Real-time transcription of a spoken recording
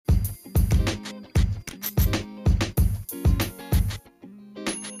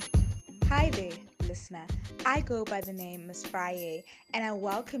listener. I go by the name Miss Friday, and I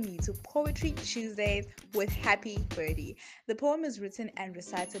welcome you to Poetry Tuesdays with Happy Birdie. The poem is written and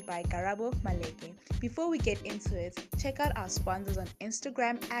recited by Garabo Maleke. Before we get into it, check out our sponsors on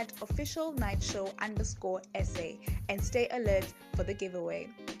Instagram at officialnightshow_SA and stay alert for the giveaway.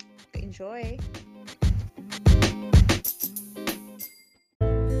 Enjoy!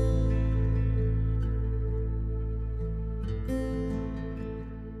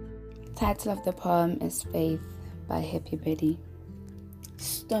 Title of the poem is Faith by Happy Birdie.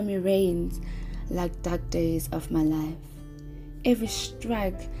 Stormy rains like dark days of my life. Every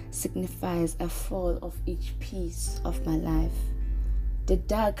strike signifies a fall of each piece of my life. The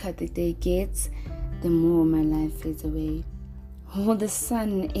darker the day gets, the more my life fades away. Will the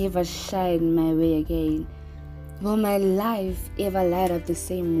sun ever shine my way again? Will my life ever light up the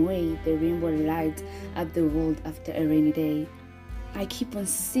same way the rainbow lights up the world after a rainy day? I keep on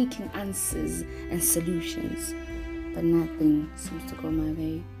seeking answers and solutions, but nothing seems to go my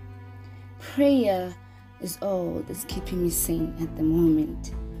way. Prayer is all that's keeping me sane at the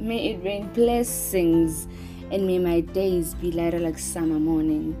moment. May it rain blessings, and may my days be lighter like summer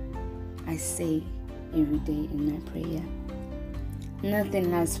morning. I say every day in my prayer.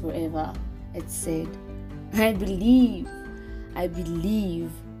 Nothing lasts forever, it's said. I believe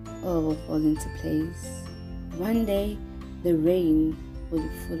all will fall into place. One day, the rain will be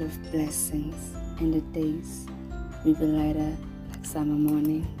full of blessings, and the days will be lighter like summer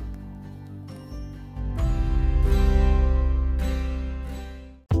morning.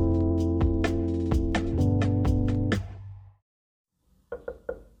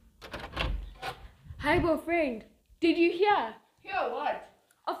 Hi, boyfriend. Did you hear? Hear what?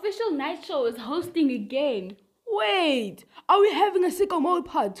 Official Night Show is hosting again. Wait, are we having a sicko mode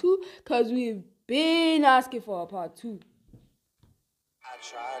part 2? Because we've been asking for a part 2. I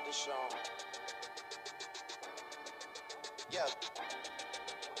tried to show 'em. Yeah.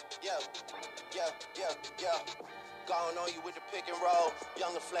 Going on you with the pick and roll.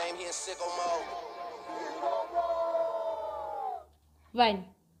 Younger flame, he in sicko mode.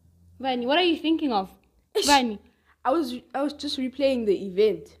 Vani, what are you thinking of? Vani. I was just replaying the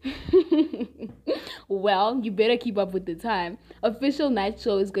event. Well, you better keep up with the time. Official Night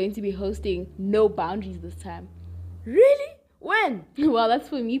Show is going to be hosting No Boundaries this time. Really? When? Well, that's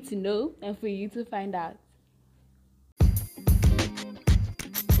for me to know and for you to find out.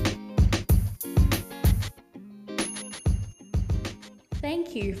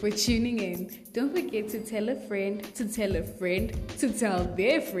 Thank you for tuning in. Don't forget to tell a friend to tell a friend to tell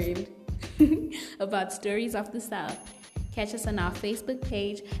their friend about Stories of the South. Catch us on our Facebook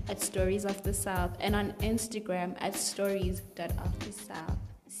page at Stories of the South and on Instagram at stories.ofthesouth.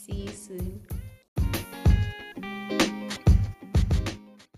 See you soon.